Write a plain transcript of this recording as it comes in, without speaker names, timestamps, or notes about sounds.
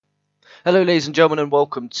Hello, ladies and gentlemen, and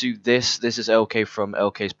welcome to this. This is LK from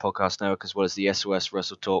LK's Podcast Network, as well as the SOS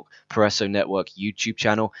Wrestle Talk Presso Network YouTube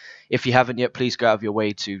channel. If you haven't yet, please go out of your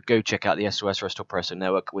way to go check out the SOS Wrestle Talk Presso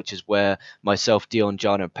Network, which is where myself, Dion,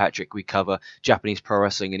 John, and Patrick, we cover Japanese pro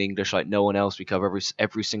wrestling in English like no one else. We cover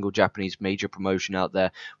every single Japanese major promotion out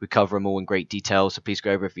there. We cover them all in great detail, so please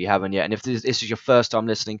go over if you haven't yet. And if this is your first time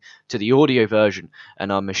listening to the audio version,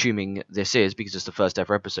 and I'm assuming this is because it's the first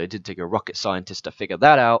ever episode, it didn't take a rocket scientist to figure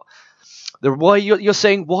that out. Why you're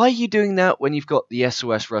saying, why are you doing that when you've got the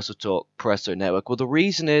SOS Wrestle Talk Presso Network? Well, the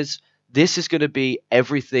reason is this is going to be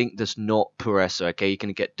everything that's not Presso. Okay, you're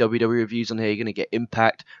going to get WWE reviews on here. You're going to get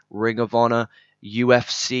Impact, Ring of Honor,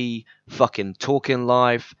 UFC, fucking Talking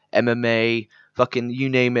Live, MMA, fucking you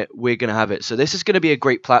name it, we're going to have it. So this is going to be a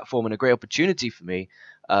great platform and a great opportunity for me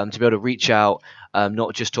to be able to reach out,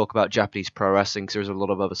 not just talk about Japanese pro wrestling, because there's a lot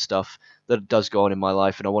of other stuff that does go on in my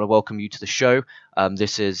life, and I want to welcome you to the show.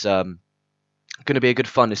 This is going to be a good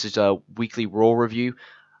fun. This is a weekly Raw review,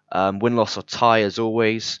 win, loss, or tie as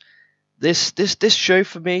always. This show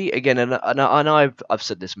for me again, and I've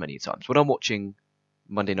said this many times. When I'm watching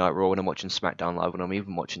Monday Night Raw, when I'm watching SmackDown Live, when I'm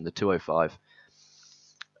even watching the 205,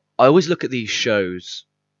 I always look at these shows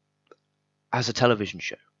as a television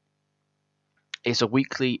show. It's a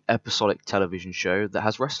weekly episodic television show that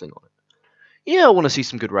has wrestling on it. Yeah, I want to see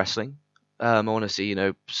some good wrestling. I want to see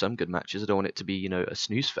some good matches. I don't want it to be a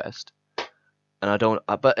snooze fest. And I don't,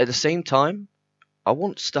 but at the same time, I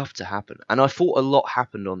want stuff to happen. And I thought a lot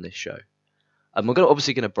happened on this show. We're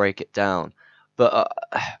obviously gonna break it down, but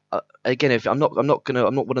again, if I'm not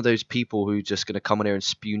one of those people who's just gonna come on here and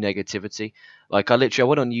spew negativity. Like I went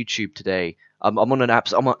on YouTube today. I'm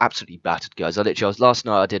absolutely battered, guys. Last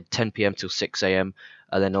night I did 10 p.m. till 6 a.m.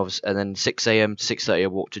 and then 6 a.m. to 6:30 I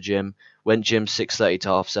walked to gym. Went gym 6:30 to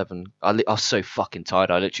 7:30. I was so fucking tired.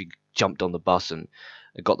 I literally jumped on the bus and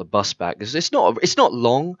got the bus back. It's not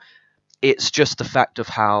long. It's just the fact of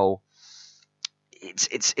how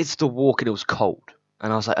it's the walk, and it was cold.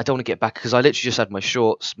 And I was like, I don't want to get back because I literally just had my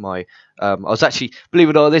shorts. I was actually, believe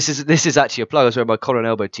it or not, this is actually a plug. I was wearing my collar and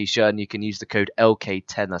elbow t-shirt, and you can use the code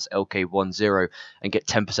LK10. That's LK10, and get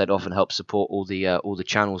 10% off and help support all the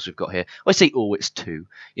channels we've got here. Well, I say all, it's two.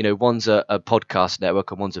 One's a podcast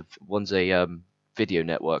network, and one's a video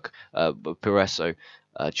network, Peresso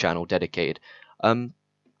channel dedicated.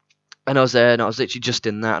 And I was there, and I was literally just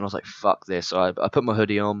in that, and I was like, fuck this. So I put my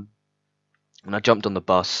hoodie on, and I jumped on the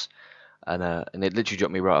bus, and it literally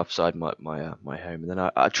dropped me right outside my home. And then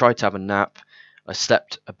I tried to have a nap. I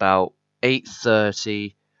slept about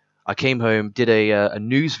 8:30. I came home, did a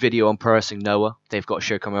news video on Pro Wrestling Noah. They've got a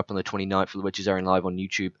show coming up on the 29th, which is airing live on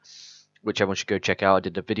YouTube, which everyone should go check out. I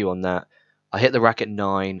did a video on that. I hit the rack at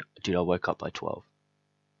 9. Dude, I woke up by 12.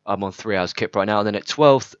 I'm on 3 hours kip right now. And then at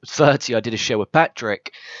 12:30, I did a show with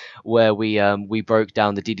Patrick where we broke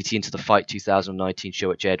down the DDT Into the Fight 2019 show,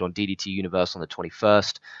 which aired on DDT Universe on the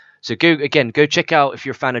 21st. So go check out if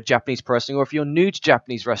you're a fan of Japanese pro wrestling, or if you're new to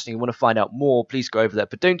Japanese wrestling and want to find out more, please go over there.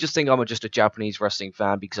 But don't just think I'm just a Japanese wrestling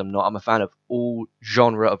fan, because I'm not. I'm a fan of all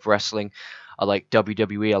genre of wrestling. I like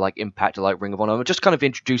WWE, I like Impact, I like Ring of Honor. I'm just kind of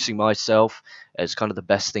introducing myself as kind of the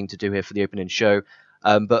best thing to do here for the opening show.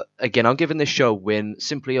 But again, I'm giving this show a win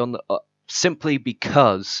simply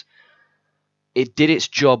because it did its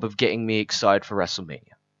job of getting me excited for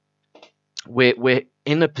WrestleMania. We're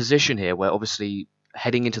in a position here where obviously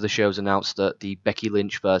heading into the show is announced that the Becky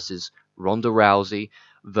Lynch versus Ronda Rousey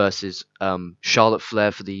versus Charlotte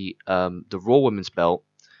Flair for the Raw Women's belt,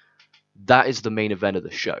 that is the main event of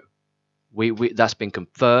the show. That's been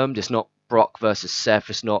confirmed. It's not Brock versus Seth.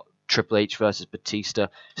 It's not Triple H versus Batista.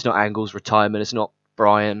 It's not Angle's retirement. It's not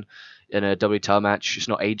Bryan in a WWE title match. It's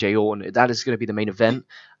not AJ Orton. That is going to be the main event,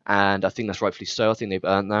 and I think that's rightfully so. I think they've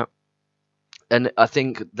earned that, and I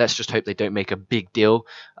think let's just hope they don't make a big deal.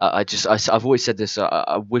 I've always said this.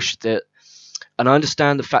 I wish that, and I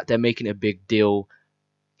understand the fact they're making a big deal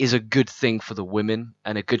is a good thing for the women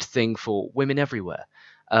and a good thing for women everywhere.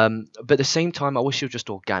 But at the same time, I wish it was just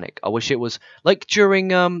organic. I wish it was like during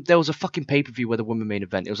there was a fucking pay-per-view where the women main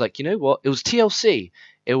event. It was like, you know what? It was TLC.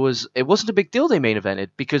 It wasn't a big deal they main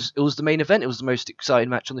evented, because it was the main event. It was the most exciting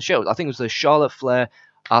match on the show. I think it was the Charlotte Flair,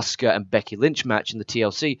 Asuka, and Becky Lynch match in the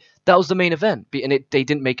TLC. That was the main event, and they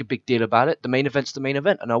didn't make a big deal about it. The main event's the main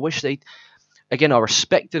event, and I wish I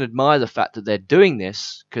respect and admire the fact that they're doing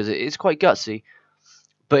this, because it is quite gutsy,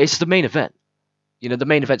 but it's the main event. The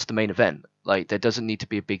main event's the main event. Like, there doesn't need to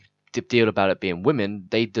be a big deal about it being women.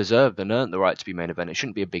 They deserve and earn the right to be main event. It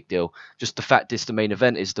shouldn't be a big deal. Just the fact it's the main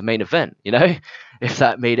event is the main event, if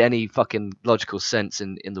that made any fucking logical sense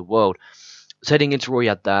in the world. So heading into Raw, you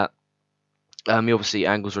had that. Obviously,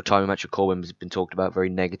 Angle's retirement match with Corbin has been talked about very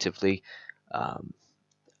negatively. Um,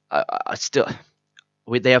 I still,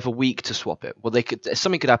 they have a week to swap it. Well,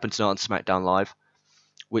 something could happen tonight on SmackDown Live,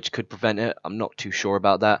 which could prevent it. I'm not too sure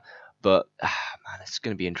about that, but man, it's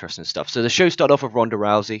going to be interesting stuff. So the show started off with Ronda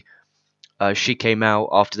Rousey. She came out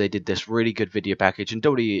after they did this really good video package, and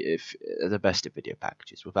WWE, if the best at video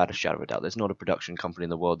packages, without a shadow of a doubt. There's not a production company in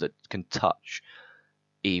the world that can touch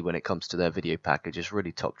E when it comes to their video package. It's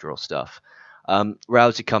really top drawer stuff.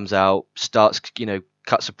 Rousey comes out, starts,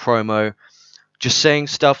 cuts a promo, just saying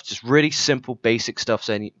stuff, just really simple, basic stuff,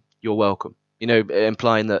 saying you're welcome.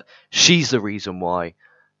 Implying that she's the reason why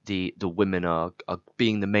the women are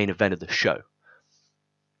being the main event of the show,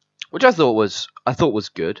 which I thought was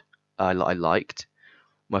good. I liked.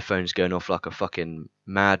 My phone's going off like a fucking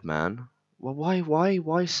madman. Well,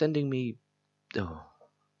 why sending me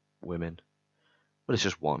women? Well, it's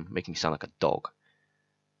just one, making me sound like a dog.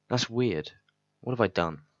 That's weird. What have I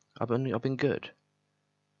done? I've been good.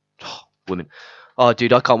 Women. Oh,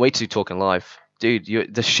 dude, I can't wait to talk in live. Dude,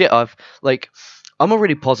 the shit I'm a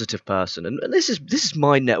really positive person, and this is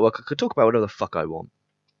my network. I could talk about whatever the fuck I want,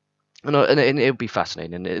 and it'll be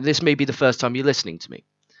fascinating. And this may be the first time you're listening to me.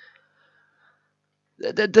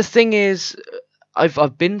 The thing is,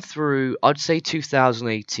 I've been through. I'd say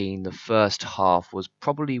 2018. The first half was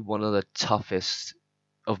probably one of the toughest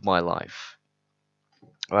of my life.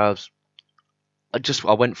 I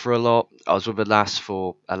went for a lot. I was with a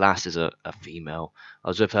lass is a female. I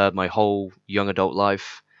was with her my whole young adult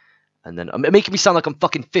life, and then I'm making me sound like I'm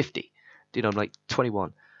fucking 50. Dude, I'm like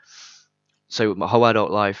 21. So my whole adult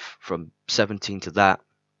life from 17 to that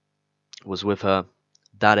was with her.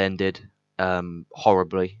 That ended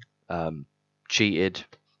horribly. Cheated,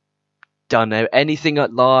 done anything,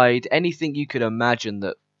 lied, anything you could imagine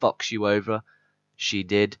that fucks you over, she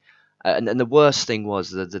did. And the worst thing was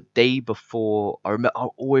that the day before,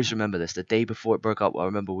 I'll always remember this, the day before it broke up, I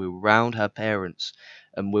remember we were around her parents,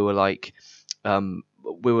 and we were like,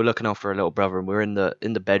 we were looking after her little brother, and we were in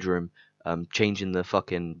the bedroom, changing the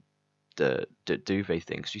fucking the duvet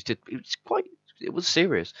thing. She did, it was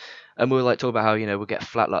serious, and we were like talking about how we'll get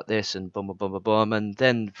flat like this and bum bum bum bum bum, and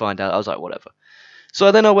then find out. I was like, whatever.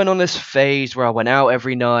 So then I went on this phase where I went out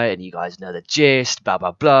every night, and you guys know the gist, blah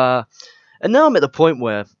blah blah. And now I'm at the point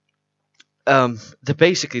where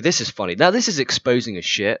basically, this is funny. Now this is exposing a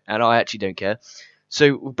shit, and I actually don't care.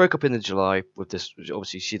 So we broke up in July with this.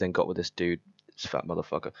 Obviously, she then got with this dude, this fat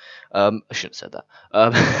motherfucker. I shouldn't have said that.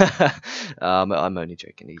 I'm only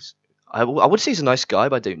joking. I would say he's a nice guy,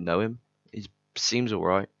 but I don't know him. He seems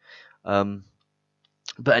alright.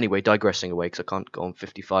 But anyway, digressing away, because I can't go on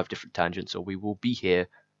 55 different tangents, or we will be here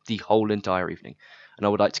the whole entire evening. And I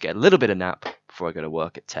would like to get a little bit of nap before I go to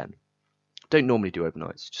work at 10. Don't normally do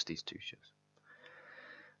overnights, just these two shifts.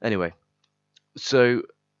 Anyway, so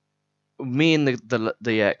me and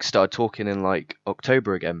the ex started talking in like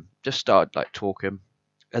October again. Just started like talking,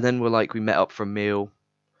 and then we met up for a meal,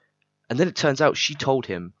 and then it turns out she told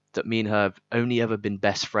him that me and her have only ever been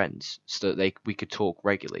best friends, so that we could talk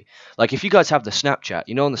regularly. Like if you guys have the Snapchat,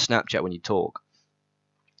 on the Snapchat when you talk,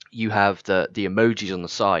 you have the emojis on the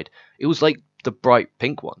side. It was like the bright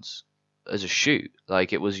pink ones as a shoot.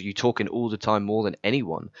 Like it was you talking all the time more than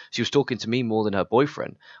anyone. She was talking to me more than her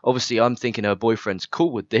boyfriend. Obviously, I'm thinking her boyfriend's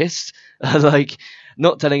cool with this, like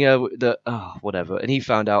not telling her that whatever. And he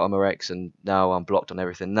found out I'm her ex, and now I'm blocked on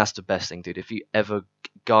everything. And that's the best thing, dude. If you ever,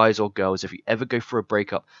 guys or girls, if you ever go for a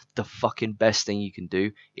breakup, the fucking best thing you can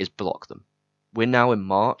do is block them. We're now in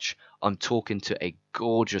March. I'm talking to a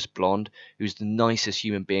gorgeous blonde who's the nicest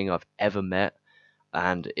human being I've ever met.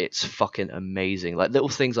 And it's fucking amazing. Like little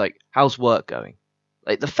things like, how's work going?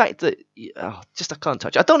 Like the fact that I can't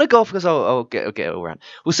touch it. I don't want to go off because I'll get it all around.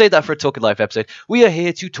 We'll save that for a Talking Life episode. We are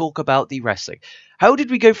here to talk about the wrestling. How did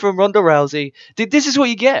we go from Ronda Rousey? This is what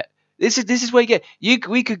you get. This is what you get.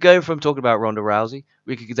 We could go from talking about Ronda Rousey.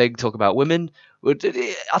 We could then talk about women.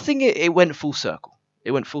 I think it went full circle.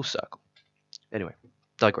 It went full circle. Anyway,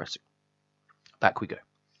 digressing. Back we go.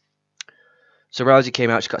 So Rousey came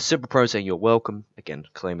out, she cut a simple promo saying, you're welcome, again,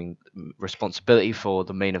 claiming responsibility for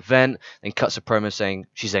the main event, then cuts a promo saying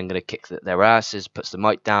she's then going to kick their asses, puts the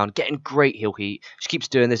mic down, getting great heel heat. She keeps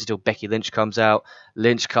doing this until Becky Lynch comes out.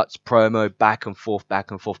 Lynch cuts promo, back and forth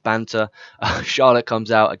banter. Charlotte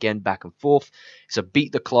comes out, again, back and forth. It's a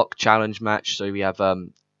beat the clock challenge match, so we have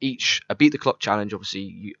each a beat the clock challenge.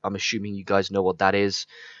 Obviously, I'm assuming you guys know what that is.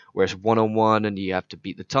 Where it's one-on-one and you have to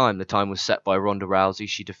beat the time. The time was set by Ronda Rousey.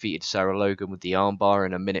 She defeated Sarah Logan with the armbar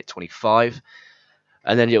in 1:25.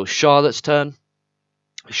 And then it was Charlotte's turn.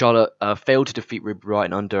 Charlotte failed to defeat Ruby Riott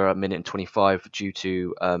in under 1:25 due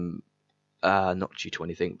to not due to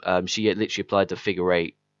anything. She literally applied the figure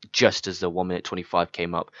eight just as the 1 minute 25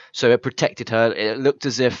 came up, so it protected her. It looked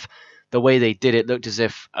as if the way they did it looked as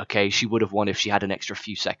if okay, she would have won if she had an extra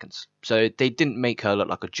few seconds. So they didn't make her look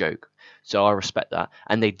like a joke. So I respect that,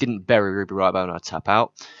 and they didn't bury Ruby Riott on her tap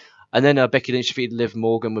out. And then Becky Lynch defeated Liv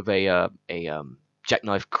Morgan with a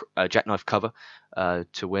jackknife cover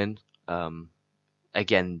to win.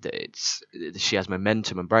 Again, she has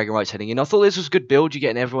momentum and bragging rights heading in. I thought this was a good build. You're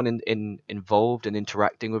getting everyone involved and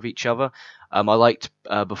interacting with each other. I liked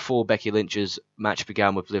before Becky Lynch's match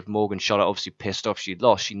began with Liv Morgan. Charlotte obviously pissed off she'd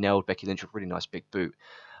lost. She nailed Becky Lynch with a really nice big boot.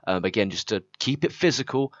 Again, just to keep it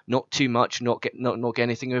physical, not too much, not get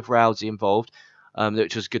anything with Rousey involved,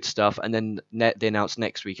 which was good stuff. And then they announced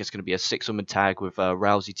next week it's going to be a 6-woman tag with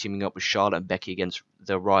Rousey teaming up with Charlotte and Becky against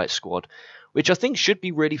the Riot Squad, which I think should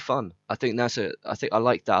be really fun. I think I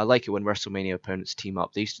like that. I like it when WrestleMania opponents team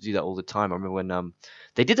up. They used to do that all the time. I remember when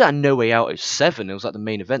they did that in No Way Out. It was 7. It was like the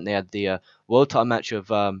main event. They had the world title match of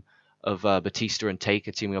Batista and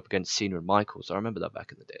Taker teaming up against Cena and Michaels. I remember that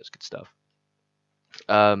back in the day. It was good stuff.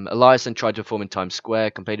 Elias then tried to perform in Times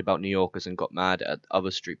Square, complained about New Yorkers, and got mad at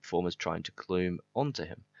other street performers trying to gloom onto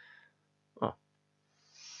him. Oh.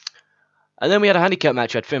 And then we had a handicap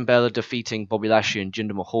match. We had Finn Balor defeating Bobby Lashley and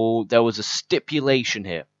Jinder Mahal. There was a stipulation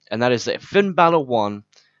here, and that is that if Finn Balor won,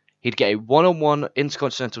 he'd get a one-on-one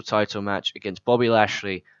Intercontinental title match against Bobby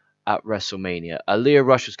Lashley at WrestleMania. Leo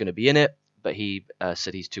Rush was going to be in it, but he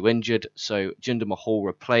said he's too injured, so Jinder Mahal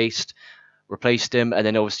replaced him, and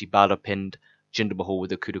then obviously Balor pinned Jinder Mahal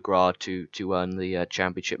with a coup de grace to earn the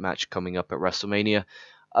championship match coming up at WrestleMania.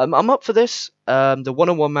 I'm up for this. The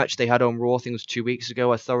one-on-one match they had on Raw, I think it was 2 weeks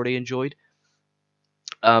ago, I thoroughly enjoyed.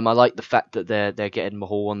 I like the fact that they're getting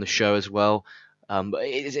Mahal on the show as well. But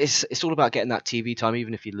it's all about getting that TV time,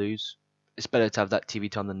 even if you lose. It's better to have that TV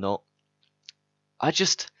time than not.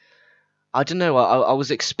 I don't know. I was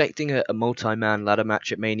expecting a multi-man ladder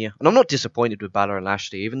match at Mania, and I'm not disappointed with Balor and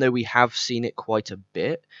Lashley, even though we have seen it quite a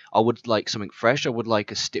bit. I would like something fresh. I would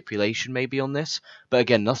like a stipulation maybe on this, but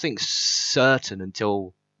again, nothing's certain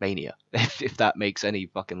until Mania, if that makes any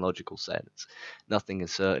fucking logical sense. Nothing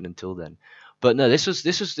is certain until then. But no, this was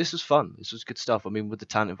fun. This was good stuff. I mean, with the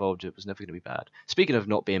talent involved, it was never going to be bad. Speaking of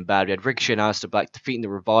not being bad, we had Ricochet and Aleister Black defeating the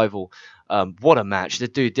Revival. What a match!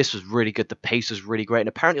 Dude, this was really good. The pace was really great. And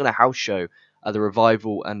apparently on a house show, the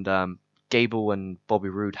Revival and Gable and Bobby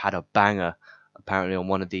Roode had a banger. Apparently on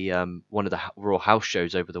one of the Raw house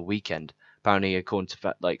shows over the weekend. Apparently, according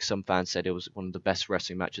to some fans said it was one of the best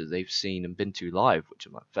wrestling matches they've seen and been to live. Which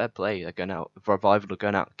I'm like, fair play. They're going out. Revival are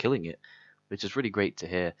going out and killing it, which is really great to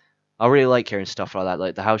hear. I really like hearing stuff like that.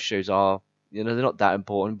 Like the house shows are, they're not that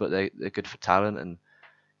important, but they're good for talent and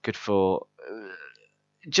good for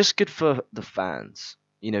just good for the fans.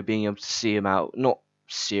 Being able to see them out, not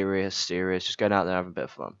serious, just going out there and having a bit of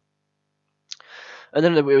fun. And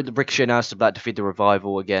then the Ricochet and Aleister Black defeat the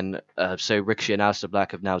Revival again. So Ricochet and Aleister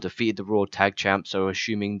Black have now defeated the Raw Tag Champs. So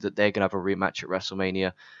assuming that they're gonna have a rematch at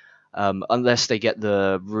WrestleMania. Unless they get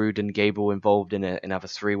the Roode and Gable involved in it and have a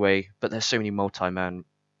 3-way. But there's so many multi-man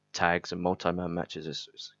tags and multi-man matches.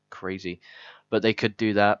 It's crazy, but they could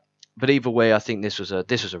do that. But either way, I think this was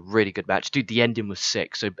a really good match. Dude, the ending was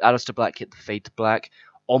sick. So Aleister Black hit the fade to black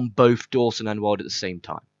on both Dawson and Wilde at the same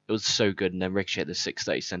time. It was so good. And then Ricochet hit the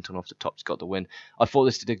 630 senton off the tops, got the win. I thought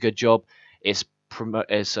this did a good job. It's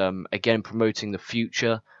again promoting the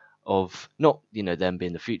future of not them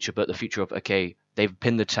being the future, but the future of okay, they've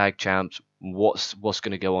pinned the tag champs. What's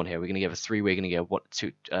going to go on here? We're going to get a 3-way. We're going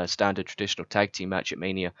to get a standard traditional tag team match at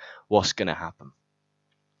Mania. What's going to happen?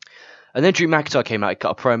 And then Drew McIntyre came out. He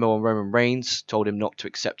cut a promo on Roman Reigns, told him not to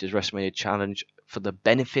accept his WrestleMania challenge for the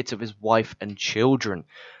benefit of his wife and children.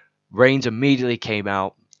 Reigns immediately came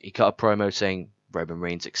out. He cut a promo saying Roman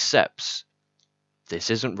Reigns accepts. This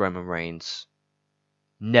isn't Roman Reigns.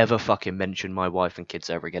 Never fucking mention my wife and kids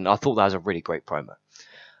ever again. I thought that was a really great promo.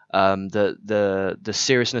 The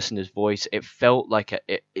seriousness in his voice, it felt like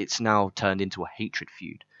it's now turned into a hatred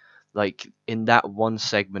feud. Like in that one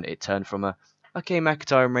segment, it turned from a okay,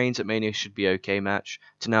 McIntyre and Reigns at Mania should be okay match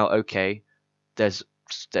to now okay, there's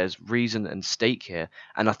reason and stake here,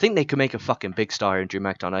 and I think they could make a fucking big star in Drew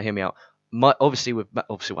McIntyre. Now hear me out. Obviously what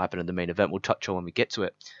happened in the main event, we'll touch on when we get to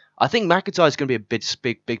it. I think McIntyre is going to be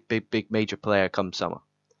a big major player come summer,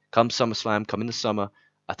 come SummerSlam, come in the summer.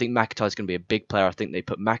 I think McIntyre is going to be a big player. I think they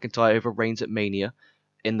put McIntyre over Reigns at Mania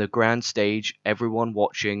in the grand stage. Everyone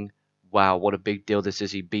watching, wow, what a big deal this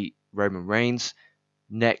is. He beat Roman Reigns.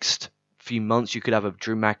 Next few months, you could have a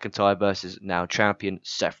Drew McIntyre versus now champion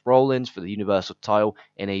Seth Rollins for the Universal title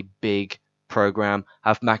in a big program.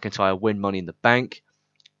 Have McIntyre win Money in the Bank,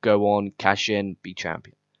 go on, cash in, be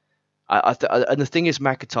champion. And the thing is,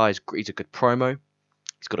 McIntyre he's a good promo.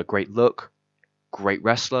 He's got a great look, great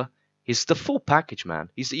wrestler. He's the full package, man.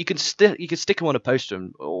 You can stick him on a poster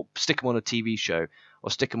or stick him on a TV show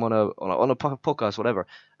or stick him on a podcast, whatever,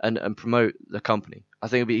 and promote the company. I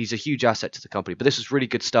think he's a huge asset to the company. But this was really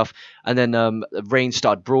good stuff. And then Reigns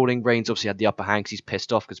started brawling. Reigns obviously had the upper hand because he's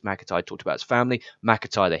pissed off because McIntyre talked about his family.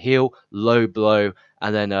 McIntyre the heel, low blow,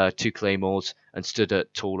 and then 2 claymores and stood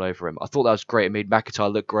tall over him. I thought that was great. It made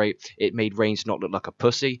McIntyre look great. It made Reigns not look like a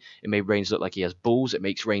pussy. It made Reigns look like he has balls. It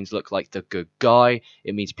makes Reigns look like the good guy.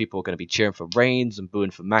 It means people are going to be cheering for Reigns and booing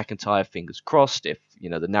for McIntyre. Fingers crossed if the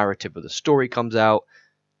narrative of the story comes out.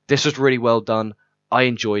 This was really well done. I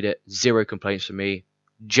enjoyed it. 0 complaints from me.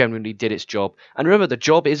 Genuinely did its job. And remember, the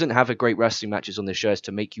job isn't having great wrestling matches on the show. It's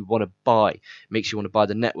to make you want to buy. Makes you want to buy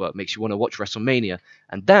the network. Makes you want to watch WrestleMania.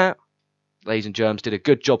 And that, ladies and germs, did a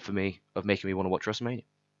good job for me of making me want to watch WrestleMania.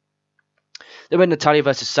 Then when Natalya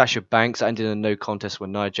versus Sasha Banks, that ended in a no contest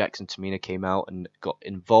when Nia Jax and Tamina came out and got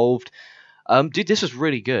involved. Dude, this was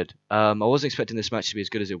really good. I wasn't expecting this match to be as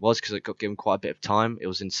good as it was because it got given quite a bit of time. It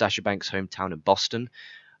was in Sasha Banks' hometown in Boston.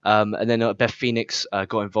 And then Beth Phoenix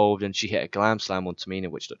got involved and she hit a glam slam on Tamina,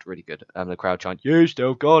 which looked really good. The crowd chanted, "You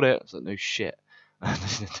still got it." I was like, no shit. I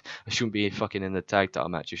shouldn't be fucking in the tag title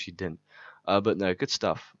match if she didn't. But no, good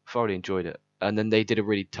stuff. Thoroughly enjoyed it. And then they did a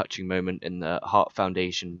really touching moment in the Heart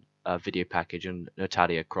Foundation video package, and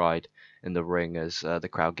Natalya cried in the ring as the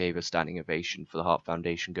crowd gave a standing ovation for the Heart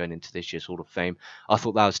Foundation going into this year's Hall of Fame. I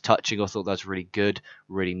thought that was touching. I thought that was really good,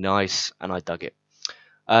 really nice, and I dug it.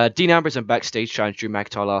 Dean Ambrose and backstage challenged Drew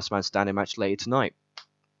McIntyre last man standing match later tonight.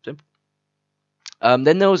 Simple.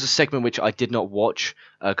 Then there was a segment which I did not watch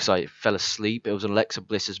because I fell asleep. It was an Alexa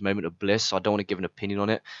Bliss's moment of bliss, so I don't want to give an opinion on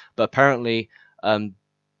it. But apparently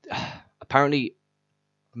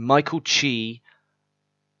Michael Chi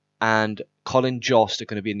and Colin Jost are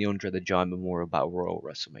going to be in the Andre the Giant Memorial Battle Royal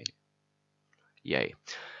WrestleMania. Yay.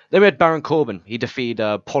 Then we had Baron Corbin. He defeated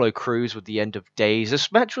Apollo Crews with the end of days.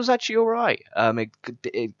 This match was actually alright.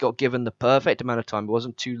 It got given the perfect amount of time. It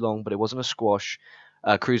wasn't too long, but it wasn't a squash.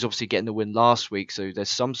 Crews obviously getting the win last week, so there's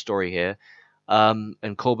some story here.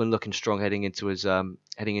 And Corbin looking strong heading into his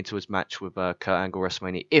match with Kurt Angle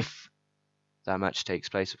WrestleMania, if that match takes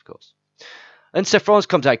place, of course. And Seth Rollins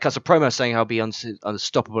comes out, cuts a promo saying how he'll be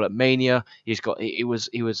unstoppable at Mania. He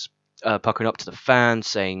was puckering up to the fans,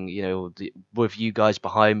 saying, with you guys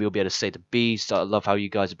behind me, we'll be able to say the beast. I love how you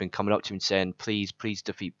guys have been coming up to me and saying, please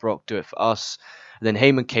defeat Brock, do it for us. And then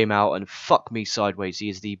Heyman came out and fuck me sideways. He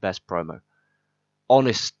is the best promo.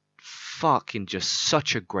 Honest, fucking just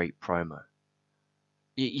such a great promo.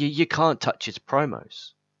 You can't touch his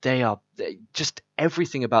promos. They just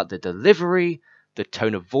everything about the delivery, the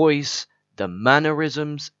tone of voice, the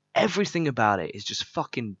mannerisms, everything about it is just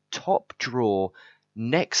fucking top drawer,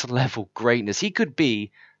 next level greatness. He could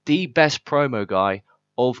be the best promo guy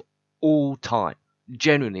of all time.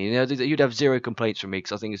 Genuinely, you'd have 0 complaints from me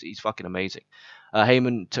because I think he's fucking amazing.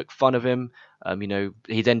 Heyman took fun of him.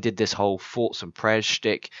 He then did this whole thoughts and prayers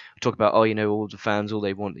shtick. Talk about, all the fans, all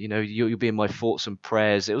they want, you'll be in my thoughts and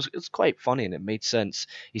prayers. It was quite funny and it made sense.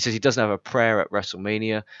 He says he doesn't have a prayer at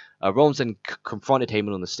WrestleMania. Rollins then confronted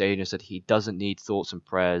Heyman on the stage and said he doesn't need thoughts and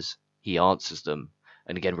prayers. He answers them.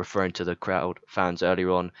 And again, referring to the crowd fans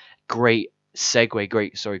earlier on. Great segue,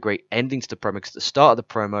 great ending to the promo, because at the start of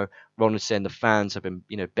the promo, Rollins saying the fans have been,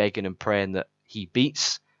 begging and praying that he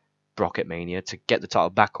beats Brock at Mania to get the title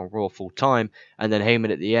back on Raw full time, and then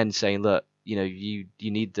Heyman at the end saying, look, you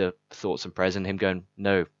need the thoughts and prayers, and him going,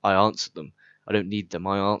 no, I answered them. I don't need them,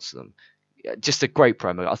 I answer them. Just a great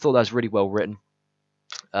promo. I thought that was really well written.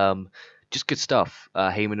 Just good stuff.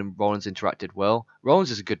 Heyman and Rollins interacted well.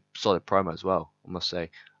 Rollins is a good, solid promo as well, I must say.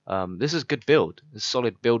 This is a good build. A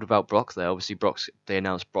solid build without Brock there. Obviously, they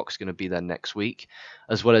announced Brock's going to be there next week,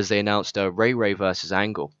 as well as they announced Ray versus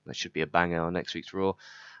Angle. That should be a banger on next week's Raw.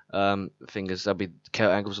 Fingers, that'll be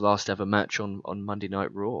Kurt Angle's last ever match on Monday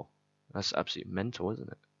Night Raw. That's absolutely mental, isn't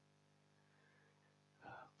it?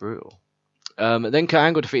 Brutal. Then Kurt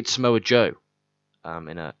Angle defeated Samoa Joe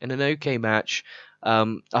in an okay match.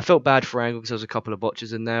 I felt bad for Angle because there was a couple of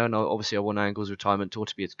botches in there, and obviously I want Angle's retirement tour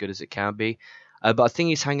to be as good as it can be. But I think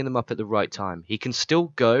he's hanging them up at the right time. He can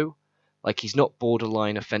still go, like he's not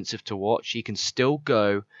borderline offensive to watch. He can still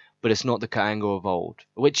go, but it's not the Kurt Angle of old.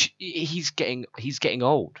 Which he's getting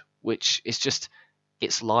old. Which is just,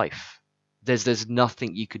 it's life. There's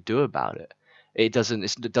nothing you could do about it. It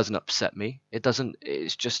doesn't upset me. It doesn't.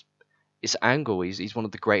 It's Angle. He's one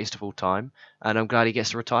of the greatest of all time, and I'm glad he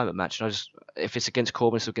gets a retirement match. And if it's against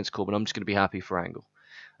Corbin, it's against Corbin. I'm just going to be happy for Angle.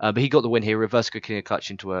 But he got the win here. Reverse kicking a clutch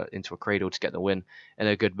into a cradle to get the win in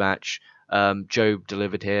a good match. Joe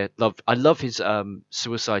delivered here. I love his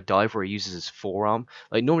suicide dive where he uses his forearm.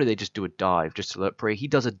 Like normally they just do a dive just to look pretty. He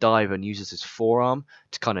does a dive and uses his forearm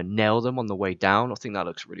to kind of nail them on the way down. I think that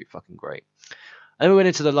looks really fucking great. And we went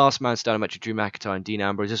into the last man standing match of Drew McIntyre and Dean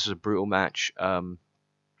Ambrose. This was a brutal match.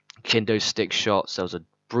 Kendo stick shots. There was a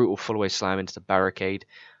brutal full-away slam into the barricade.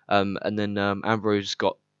 And then Ambrose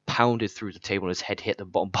got pounded through the table and his head hit the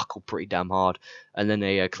bottom buckle pretty damn hard. And then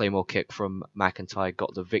a Claymore kick from McIntyre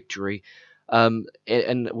got the victory.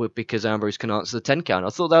 Because Ambrose can answer the 10 count. I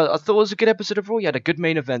thought it was a good episode of Raw. You had a good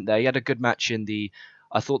main event there. You had a good match in the...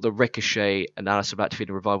 I thought the Ricochet and Aleister Black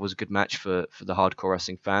defeating Revival was a good match for the hardcore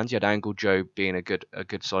wrestling fans. You had Angle Joe being a good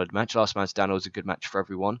solid match. Last Man Standing was a good match for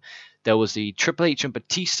everyone. There was the Triple H and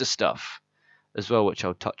Batista stuff as well, which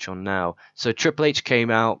I'll touch on now. So Triple H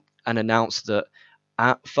came out and announced that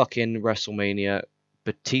at fucking WrestleMania,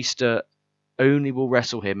 Batista only will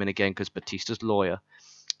wrestle him, and again, because Batista's lawyer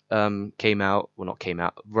wrote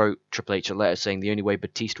Triple H a letter saying the only way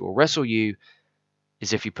Batista will wrestle you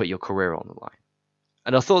is if you put your career on the line.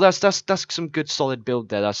 And I thought that's some good solid build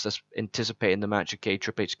there. That's anticipating the match. Okay,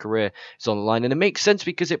 Triple H's career is on the line, and it makes sense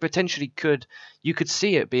because it potentially you could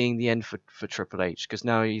see it being the end for Triple H, because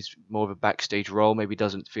now he's more of a backstage role. Maybe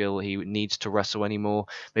doesn't feel he needs to wrestle anymore.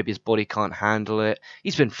 Maybe his body can't handle it.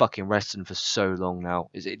 He's been fucking wrestling for so long now.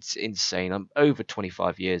 It's insane. I'm over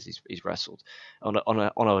 25 years he's wrestled on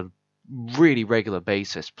a really regular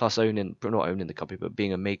basis, plus not owning the company, but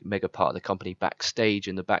being a mega part of the company backstage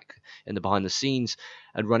in the behind the scenes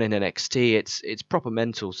and running NXT. It's proper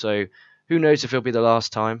mental. So who knows if it'll be the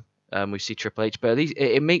last time we see Triple H, but at least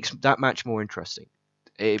it makes that match more interesting.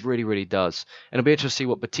 It really, really does. And it'll be interesting to see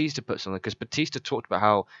what Batista puts on it, because Batista talked about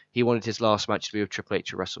how he wanted his last match to be with Triple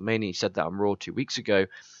H at WrestleMania. He said that on Raw 2 weeks ago.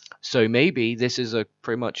 So maybe this is a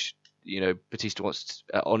pretty much, Batista wants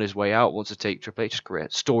on his way out, wants to take Triple H's career,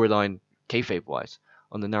 storyline, kayfabe wise,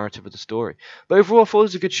 on the narrative of the story. But overall, I thought it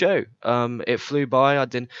was a good show. It flew by. I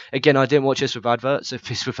didn't watch this with adverts. If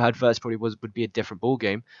this with adverts, probably would be a different ball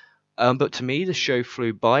game. But to me, the show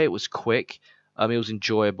flew by. It was quick. It was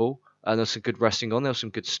enjoyable. And there was some good wrestling on. There was some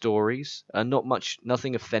good stories.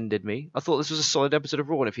 Nothing offended me. I thought this was a solid episode of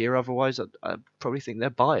Raw. And if you hear otherwise, I probably think they're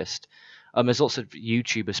biased. There's lots of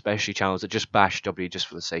YouTube, especially channels that just bash W just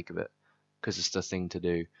for the sake of it, because it's the thing to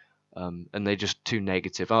do. And they're just too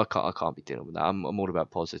negative. I can't be dealing with that. I'm all about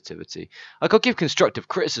positivity. I could give constructive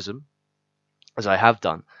criticism, as I have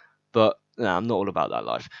done, but I'm not all about that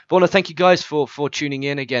life. But I want to thank you guys for tuning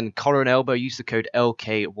in. Again, collar and elbow, use the code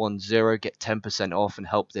LK10, get 10% off and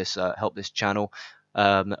help this channel.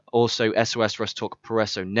 Also, SOS Rush Talk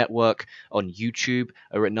Presso Network on YouTube.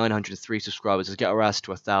 We're at 903 subscribers. Let's get our ass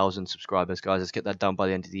to 1,000 subscribers, guys. Let's get that done by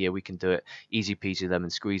the end of the year. We can do it. Easy peasy, lemon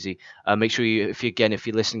squeezy. Make sure if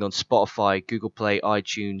you're listening on Spotify, Google Play,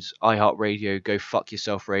 iTunes, iHeartRadio, Go Fuck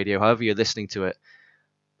Yourself Radio, however you're listening to it,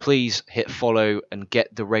 please hit follow and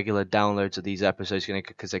get the regular downloads of these episodes,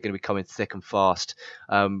 because they're going to be coming thick and fast.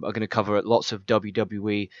 I'm going to cover lots of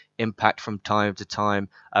WWE Impact from time to time.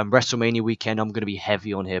 WrestleMania weekend, I'm going to be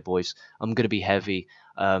heavy on here, boys. I'm going to be heavy.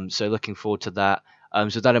 So looking forward to that. So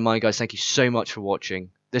with that in mind, guys, thank you so much for watching.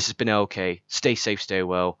 This has been LK. Stay safe, stay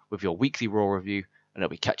well with your weekly Raw review, and I'll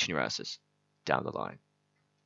be catching your asses down the line.